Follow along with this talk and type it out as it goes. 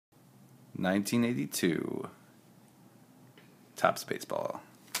1982. Topps baseball.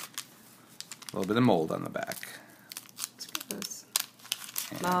 A little bit of mold on the back. Let's get this.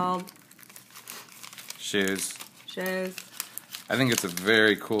 Mold. Shoes. Shoes. I think it's a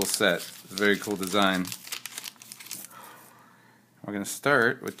very cool set. Very cool design. We're going to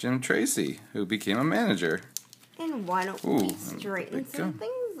start with Jim Tracy, who became a manager. And why don't we straighten some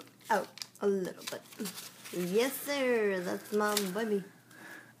things out a little bit? Yes, sir. That's my baby.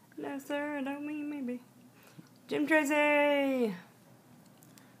 No, sir. I don't mean maybe. Jim Tracy.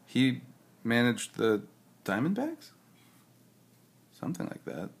 He managed the Diamondbacks? Something like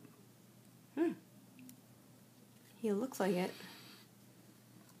that. He looks like it.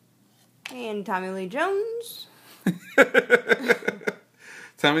 And Tommy Lee Jones.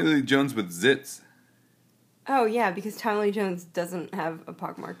 Tommy Lee Jones with zits. Oh, yeah, because Tommy Lee Jones doesn't have a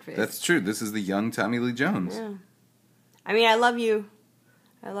pockmarked face. That's true. This is the young Tommy Lee Jones. Yeah. I mean, I love you.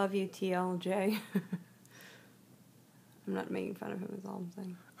 I love you, TLJ. I'm not making fun of him, is all I'm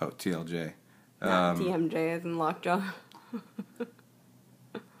saying. Oh, TLJ. Not TMJ as in Lockjaw.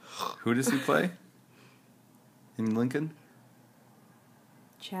 Who does he play? In Lincoln?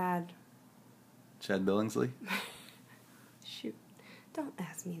 Chad Billingsley? Shoot. Don't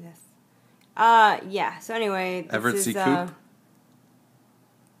ask me this. Yeah, so anyway, this Everett is, C. Coop?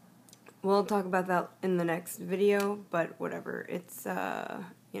 we'll talk about that in the next video, but whatever. It's,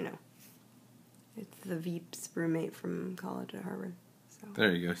 you know, it's the Veep's roommate from college at Harvard. So.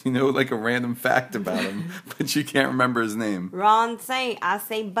 There you go. You know, like a random fact about him, but you can't remember his name. Ron say, I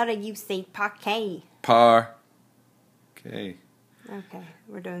say butter, you say parquet. Par. Okay. Okay,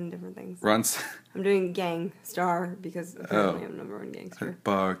 we're doing different things. Runs. I'm doing gang star because apparently I'm number one gangster.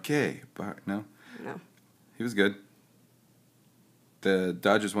 Parquet. No? No. He was good. The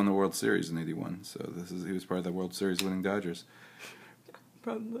Dodgers won the World Series in '81, so he was part of the World Series winning Dodgers.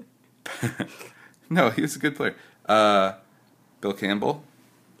 Probably. No, he was a good player. Bill Campbell.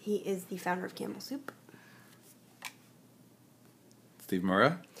 He is the founder of Campbell Soup. Steve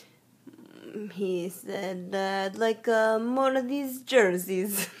Murrah. He said, I'd like more of these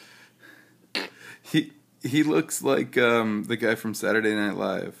jerseys. He looks like the guy from Saturday Night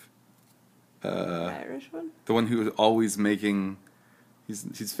Live. The Irish one? The one who is always making...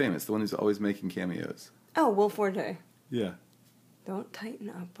 He's famous. The one who's always making cameos. Oh, Will Forte. Yeah. Don't tighten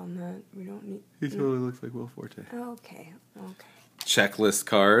up on that. We don't need... He totally looks like Will Forte. Okay. Checklist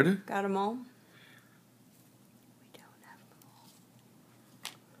card. Got them all? We don't have them all.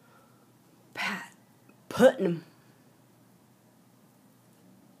 Pat Putnam.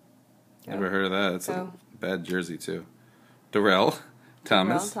 Never heard of that. It's a bad jersey, too. Darrell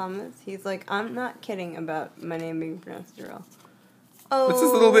Thomas. He's like, I'm not kidding about my name being pronounced Darrell. Oh. What's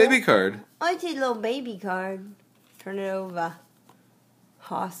this little baby card? Oh, it's a little baby card. Turn it over.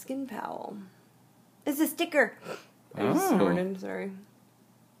 Hoskin Powell. It's a sticker. I just snorted, sorry.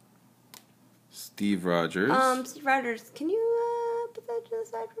 Steve Rogers. Steve Rogers, can you put that to the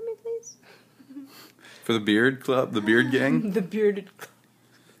side for me, please? For the Beard Club? The Beard Gang? The Bearded Clan.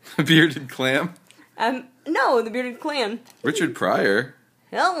 The Bearded Clam? No, the Bearded Clan. Richard Pryor.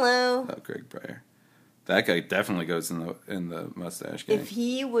 Hello. Oh, Greg Pryor. That guy definitely goes in the mustache gang. If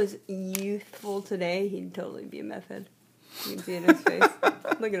he was youthful today, he'd totally be a meth head. You can see it in his face.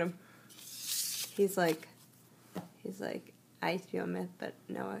 Look at him. He's like, I used to be on meth, but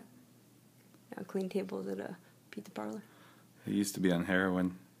now I clean tables at a pizza parlor. I used to be on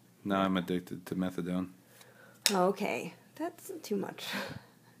heroin. Now I'm addicted to methadone. Okay, that's too much.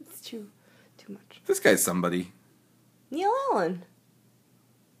 It's too much. This guy's somebody. Neil Allen.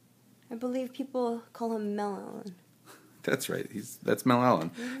 I believe people call him Mel Allen. That's right. That's Mel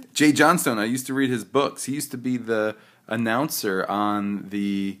Allen. Mm-hmm. Jay Johnstone. I used to read his books. He used to be the announcer on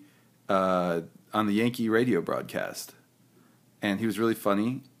the Yankee radio broadcast, and he was really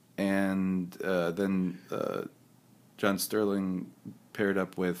funny. And then John Sterling paired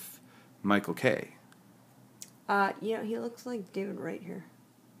up with Michael Kay. He looks like David Wright here.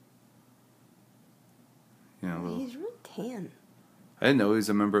 He's really tan. I didn't know he was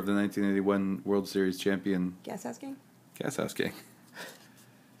a member of the 1981 World Series champion. Gas House Gang? Gas House Gang.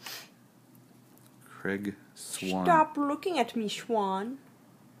 Craig Swan. Stop looking at me, Swan.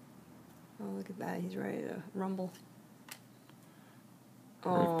 Oh, look at that. He's ready to rumble.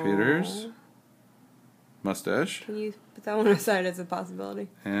 Rick Peters. Mustache. Can you put that one aside as a possibility?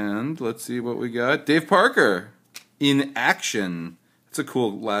 And let's see what we got. Dave Parker. In action. That's a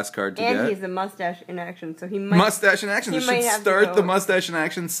cool last card to get. And he's a mustache in action, so he might... Mustache in action. This should start the Mustache in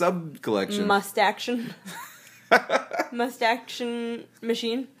Action sub-collection. Mustaction. Mustaction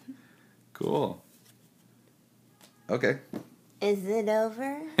machine. Cool. Okay. Is it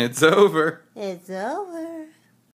over? It's over. It's over.